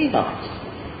and Levites.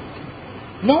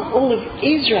 Not all of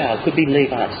Israel could be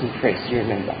Levites and priests, you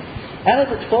remember. Out of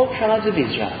the 12 tribes of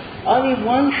Israel, only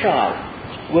one tribe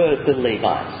were the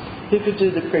Levites, who could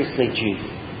do the priestly duty.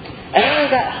 And out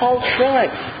of that whole tribe,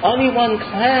 only one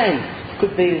clan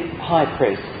could be high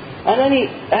priest. And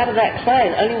out of that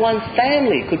clan, only one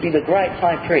family could be the great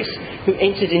high priest who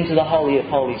entered into the Holy of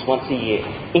Holies once a year,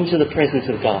 into the presence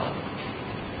of God.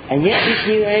 And yet this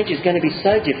new age is going to be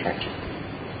so different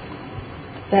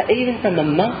that even from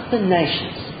amongst the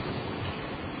nations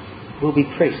will be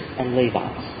priests and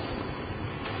Levites.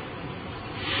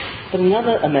 But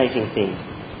another amazing thing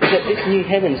is that this new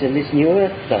heavens and this new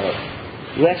earth, though,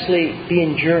 will actually be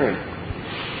enduring.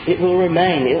 It will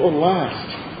remain, it will last,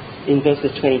 in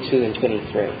verses 22 and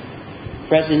 23.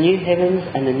 For as the new heavens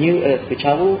and the new earth which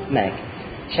I will make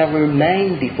shall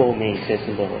remain before me, says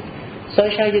the Lord, so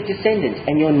shall your descendants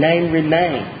and your name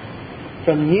remain.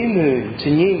 From new moon to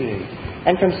new moon,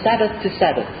 and from Sabbath to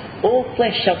Sabbath, all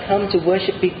flesh shall come to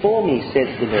worship before me, says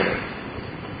the Lord.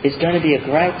 It's going to be a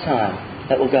great time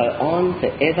that will go on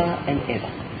forever and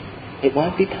ever. It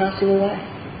won't be passing away.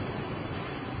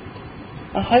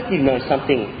 I hope you know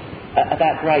something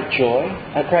about great joy,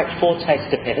 a great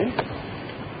foretaste of heaven.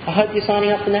 I hope you're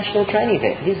signing up for National Training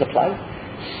Event. Here's a plug.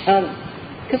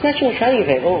 Because National Training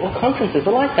Event or conferences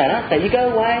are like that, aren't they? You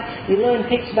go away, you learn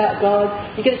heaps about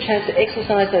God, you get a chance to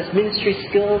exercise those ministry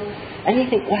skills, and you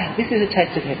think, wow, this is a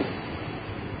taste of heaven.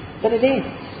 But it is.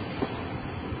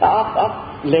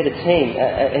 I've led a team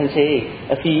at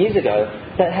NTE a few years ago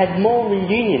that had more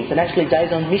reunions than actually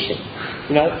days on mission.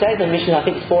 You know, days on mission I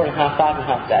think is 4.5,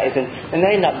 5.5 days, and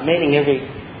they end up meeting every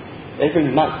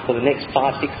month for the next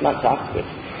 5-6 months afterwards.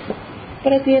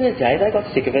 But at the end of the day, they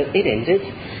got sick of it. It ended.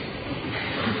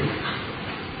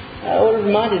 It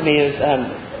reminded me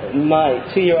of my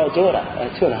 2-year-old daughter,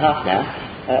 2.5 now.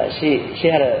 She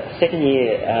had a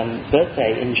second-year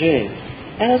birthday in June,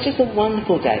 and it was just a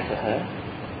wonderful day for her.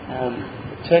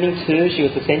 Turning 2, she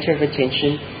was the centre of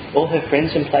attention. All her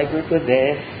friends from playgroup were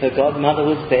there. Her godmother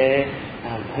was there.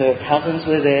 Her cousins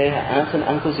were there. Her aunts and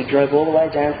uncles who drove all the way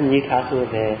down from Newcastle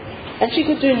were there. And she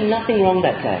could do nothing wrong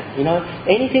that day. You know,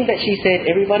 anything that she said,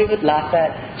 everybody would laugh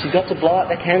at. She got to blow out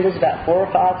the candles about 4 or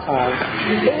 5 times.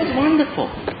 It was wonderful.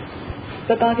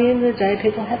 But by the end of the day,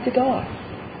 people had to go.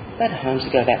 They had homes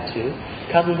to go back to.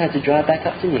 Cousins had to drive back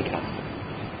up to Newcastle.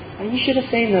 And you should have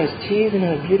seen those tears in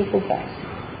her beautiful face.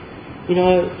 You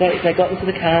know, they got into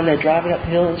the car and they're driving up the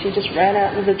hill, and she just ran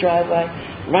out into the driveway,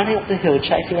 running up the hill,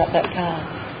 chasing up that car.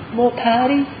 More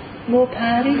party? More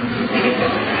party?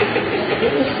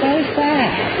 It was so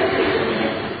sad.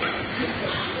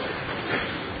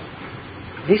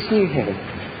 This new heaven,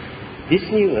 this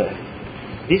new earth,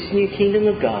 this new kingdom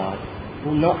of God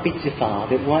will not be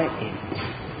defiled. It won't end.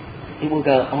 It will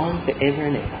go on forever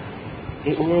and ever.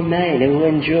 It will remain. It will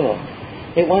endure.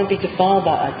 It won't be defiled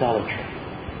by idolatry.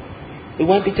 It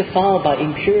won't be defiled by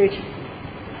impurity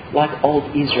like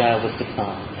old Israel was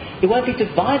defiled. It won't be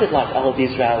divided like old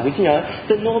Israel with,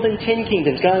 the northern 10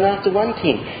 kingdoms going after one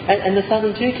king and the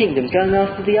southern 2 kingdoms going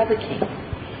after the other king.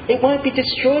 It won't be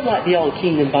destroyed like the old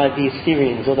kingdom by the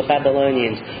Assyrians or the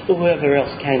Babylonians or whoever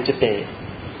else came to bear.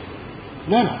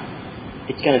 No.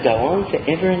 It's going to go on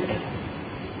forever and ever.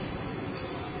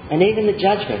 And even the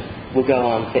judgment will go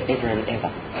on forever and ever.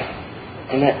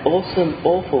 And that awesome,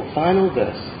 awful final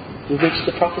verse with which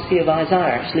the prophecy of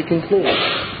Isaiah actually concludes.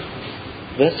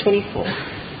 Verse 24.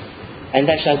 And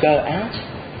they shall go out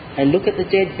and look at the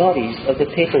dead bodies of the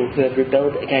people who have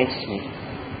rebelled against me.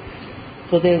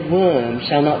 For their worm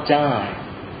shall not die,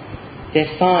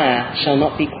 their fire shall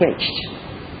not be quenched,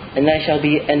 and they shall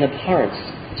be an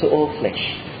abhorrence to all flesh.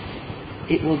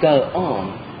 It will go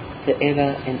on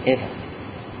forever and ever.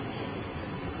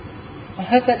 I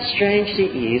hope that's strange to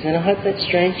your ears, and I hope that's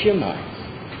strange to your minds.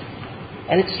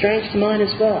 And it's strange to mine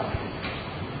as well.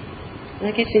 And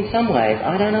I guess in some ways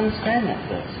I don't understand that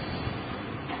verse.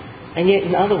 And yet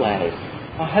in other ways,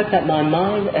 I hope that my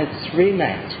mind is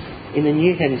remade in the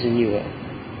new heavens and new earth,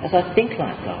 as I think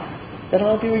like God, that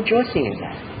I'll be rejoicing in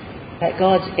that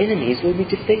God's enemies will be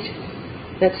defeated,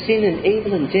 that sin and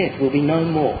evil and death will be no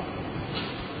more.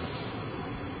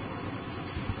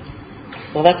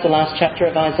 Well, that's the last chapter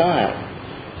of Isaiah.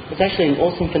 It's actually an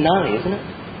awesome finale, isn't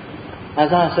it?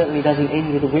 Isaiah certainly doesn't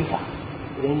end with a whimper.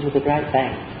 It ends with a great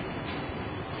bang.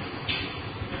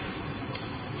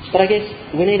 But I guess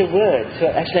we need a word to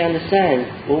actually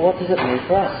understand, well, what does it mean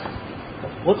for us?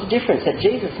 What's the difference that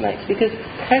Jesus makes? Because,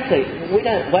 frankly, we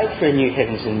don't wait for a new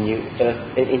heavens and new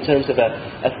earth in terms of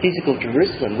a physical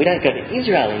Jerusalem. We don't go to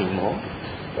Israel anymore.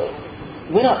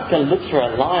 We're not going to look for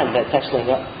a lion that's actually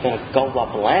not going to gobble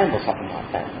up a lamb or something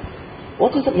like that.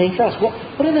 What does it mean for us? What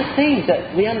are the themes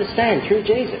that we understand through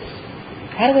Jesus?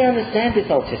 How do we understand this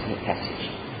Old Testament passage?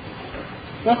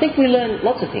 And I think we learn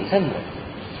lots of things, haven't we?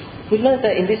 We've learned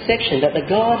that in this section that the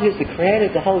God who's the creator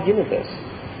of the whole universe,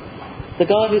 the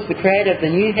God who's the creator of the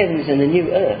new heavens and the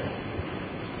new earth,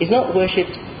 is not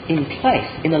worshipped in place,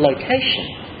 in a location.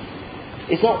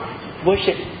 Is not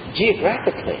worshipped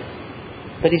geographically,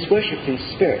 but is worshipped in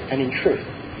spirit and in truth.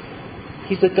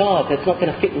 He's the God that's not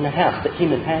going to fit in the house that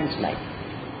human hands make.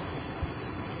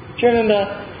 Do you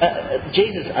remember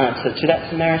Jesus' answer to that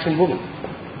Samaritan woman?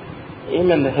 You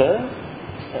remember her?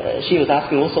 she was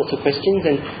asking all sorts of questions,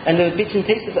 and there were bits and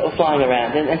pieces that were flying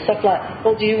around, and stuff like,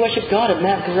 well, do you worship God at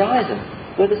Mount Gerizim,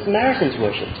 where the Samaritans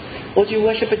worshipped? Or do you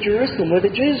worship at Jerusalem, where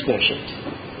the Jews worshipped?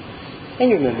 And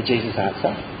you remember Jesus'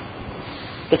 answer.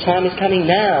 The time is coming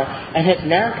now, and has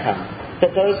now come,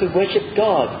 that those who worship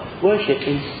God worship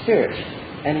in spirit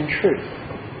and in truth.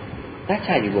 That's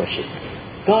how you worship.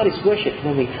 God is worshipped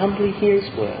when we humbly hear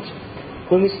His word,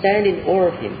 when we stand in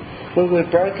awe of Him, when we're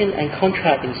broken and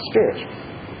contrite in spirit,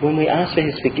 when we ask for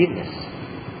His forgiveness,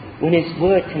 when His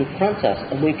word confronts us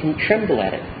and we can tremble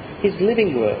at it, His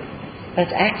living word,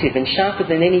 that's active and sharper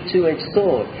than any two-edged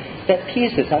sword, that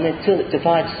pierces until it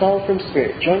divides soul from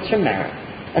spirit, joints from marrow,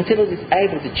 until it is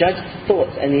able to judge the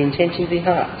thoughts and the intentions of the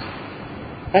heart.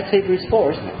 That's Hebrews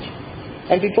 4, isn't it?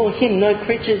 And before Him no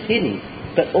creature is hidden,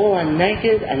 but all are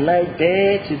naked and laid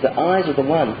bare to the eyes of the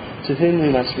one to whom we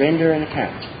must render an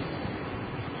account.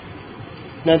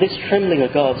 Now this trembling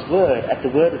of God's word at the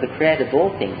word of the Creator of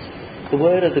all things, the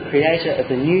word of the Creator of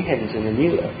the new heavens and the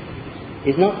new earth,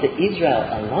 is not for Israel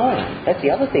alone. That's the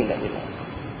other thing that we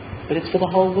learn. But it's for the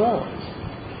whole world.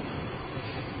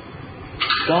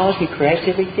 God who creates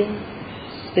everything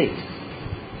speaks.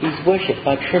 He's worshipped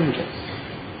by tremblers.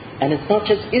 And it's not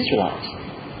just Israelites,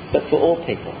 but for all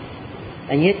people.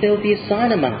 And yet there will be a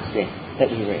sign amongst them that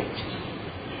we read.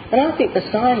 And I think the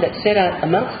sign that's set out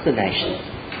amongst the nations,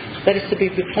 that is to be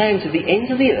proclaimed to the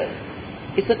ends of the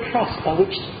earth, is the cross by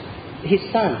which His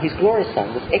Son, His glorious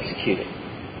Son, was executed,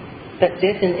 that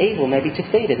death and evil may be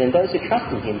defeated and those who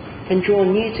trust in Him can draw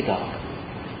near to God.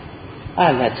 I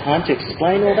haven't had time to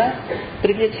explain all that, but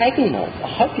if you're taking notes,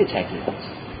 I hope you're taking notes,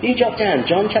 you jot down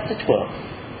John chapter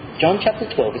 12. John chapter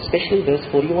 12, especially verse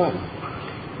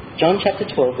 41. John chapter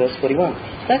 12, verse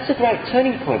 41. That's a great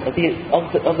turning point of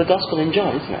the Gospel in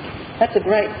John, isn't it? That's a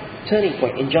great turning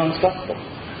point in John's Gospel.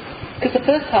 Because the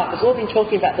first half has all been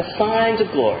talking about the signs of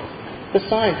glory, the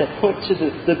signs that point to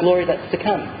the glory that's to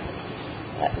come.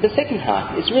 The second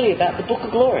half is really about the book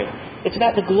of glory. It's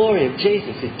about the glory of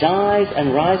Jesus who dies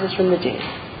and rises from the dead.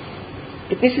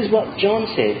 But this is what John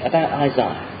said about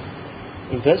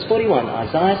Isaiah. In verse 41,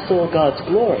 Isaiah saw God's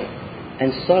glory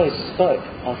and so spoke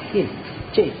of Him,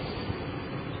 Jesus.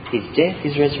 His death,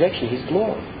 His resurrection, His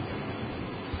glory.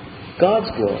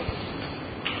 God's glory.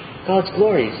 God's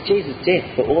glory is Jesus'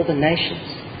 death for all the nations.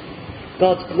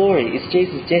 God's glory is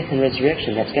Jesus' death and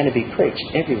resurrection that's going to be preached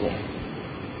everywhere.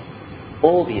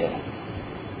 All the earth.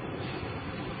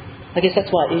 I guess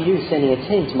that's why EU is sending a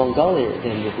team to Mongolia at the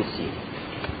end of this year.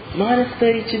 Minus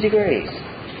 32 degrees.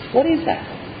 What is that?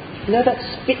 You know that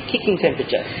spit-kicking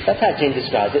temperature? That's how Jen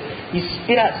describes it. You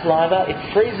spit out saliva,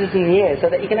 it freezes in the air so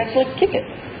that you can actually kick it.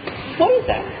 What is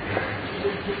that?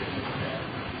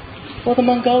 Well, the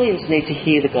Mongolians need to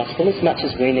hear the gospel as much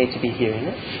as we need to be hearing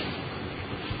it.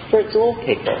 For it's all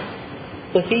people.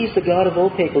 For He is the God of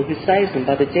all people who saves them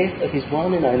by the death of His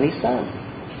one and only Son.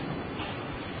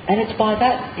 And it's by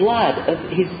that blood of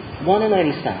His one and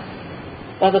only Son,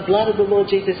 by the blood of the Lord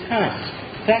Jesus Christ,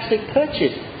 who actually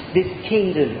purchased this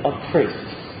kingdom of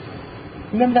priests.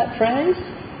 Remember that phrase?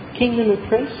 Kingdom of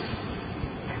priests?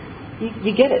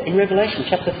 You get it in Revelation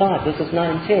chapter 5, verses 9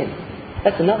 and 10.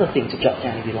 That's another thing to jot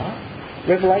down if you like.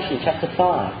 Revelation chapter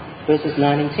 5, verses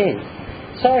 9 and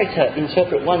 10. Sorry to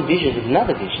interpret one vision with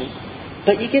another vision,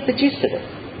 but you get the gist of it.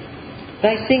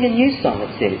 They sing a new song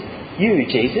that says, "You,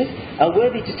 Jesus, are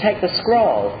worthy to take the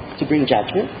scroll to bring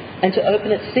judgment and to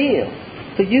open its seal.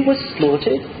 For you were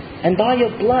slaughtered, and by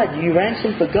your blood you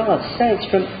ransomed for God saints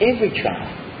from every tribe,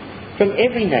 from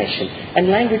every nation, and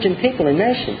language and people and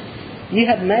nation. You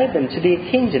have made them to be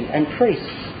a kingdom and priests,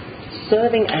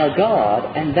 serving our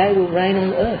God, and they will reign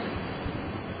on earth."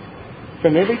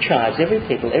 From every tribe, every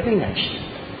people, every nation.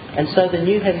 And so the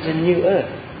new heavens and new earth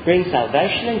bring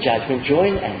salvation and judgment, joy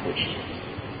and anguish.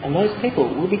 And those people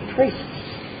will be priests.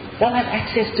 They'll have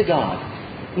access to God.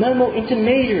 No more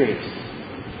intermediaries.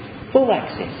 Full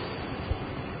access.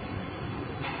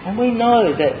 And we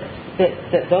know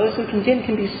that those who condemn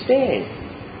can be spared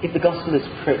if the gospel is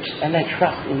preached and they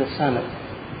trust in the Son,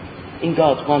 in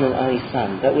God's one and only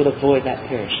Son, that will avoid that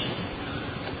perishing.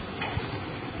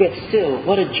 Yet still,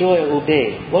 what a joy it will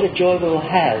be. What a joy we will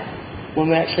have when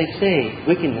we actually see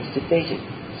wickedness defeated,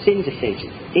 sin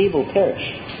defeated, evil perish.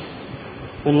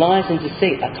 When lies and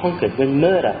deceit are conquered, when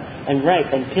murder and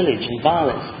rape and pillage and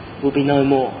violence will be no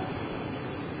more.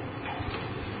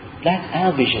 That's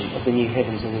our vision of the new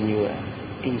heavens and the new earth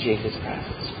in Jesus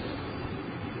Christ.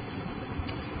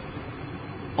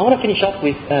 I want to finish off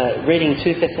with reading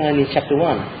 2 Thessalonians chapter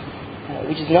 1,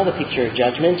 which is another picture of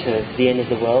judgment, of the end of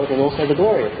the world, and also the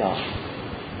glory of God.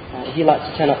 If you'd like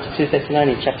to turn up to 2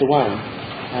 Thessalonians chapter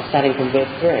 1, starting from verse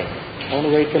 3, I want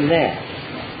to read from there.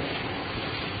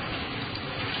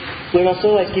 We must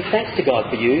always give thanks to God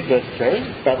for you, verse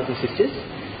 3, brothers and sisters,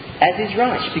 as is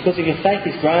right, because of your faith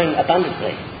is growing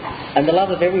abundantly, and the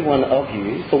love of every one of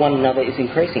you for one another is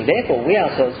increasing. Therefore, we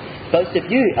ourselves boast of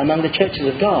you among the churches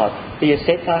of God for your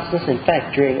steadfastness and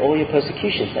faith during all your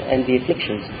persecutions and the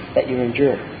afflictions that you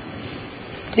endure.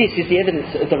 This is the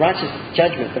evidence of the righteous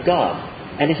judgment of God,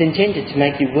 and is intended to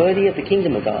make you worthy of the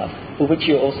kingdom of God, for which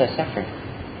you are also suffering.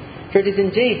 For it is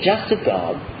indeed just of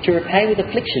God to repay with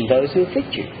affliction those who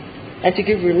afflict you, and to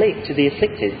give relief to the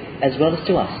afflicted as well as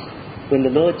to us, when the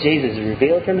Lord Jesus is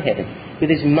revealed from heaven with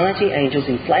his mighty angels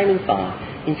in flaming fire,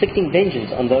 inflicting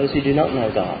vengeance on those who do not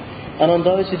know God, and on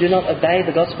those who do not obey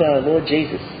the gospel of our Lord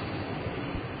Jesus.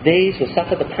 These will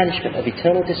suffer the punishment of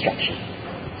eternal destruction,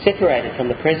 separated from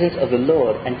the presence of the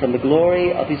Lord and from the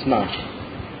glory of his might,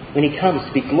 when he comes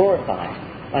to be glorified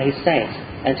by his saints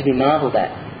and to be marvelled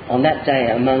at on that day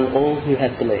among all who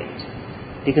have believed,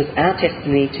 because our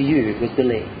testimony to you was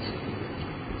believed.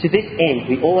 To this end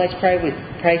we always pray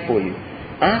for you,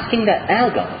 asking that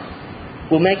our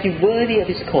God will make you worthy of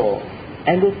his call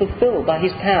and will fulfil by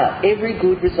his power every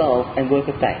good resolve and work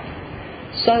of faith,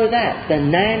 so that the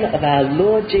name of our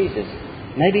Lord Jesus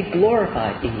may be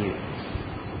glorified in you,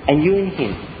 and you in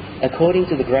him, according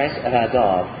to the grace of our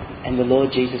God and the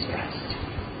Lord Jesus Christ.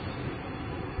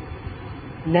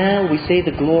 Now we see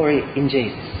the glory in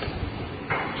Jesus.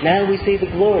 Now we see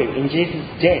the glory in Jesus'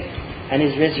 death and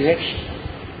his resurrection.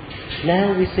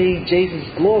 Now we see Jesus'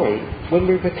 glory when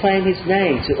we proclaim his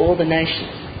name to all the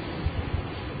nations.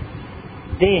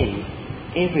 Then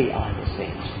every eye will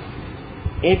see,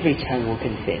 every tongue will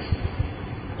confess.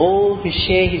 All who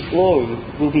share his glory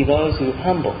will be those who are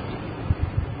humble,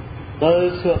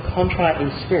 those who are contrite in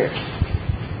spirit,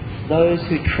 those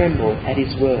who tremble at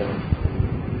his word.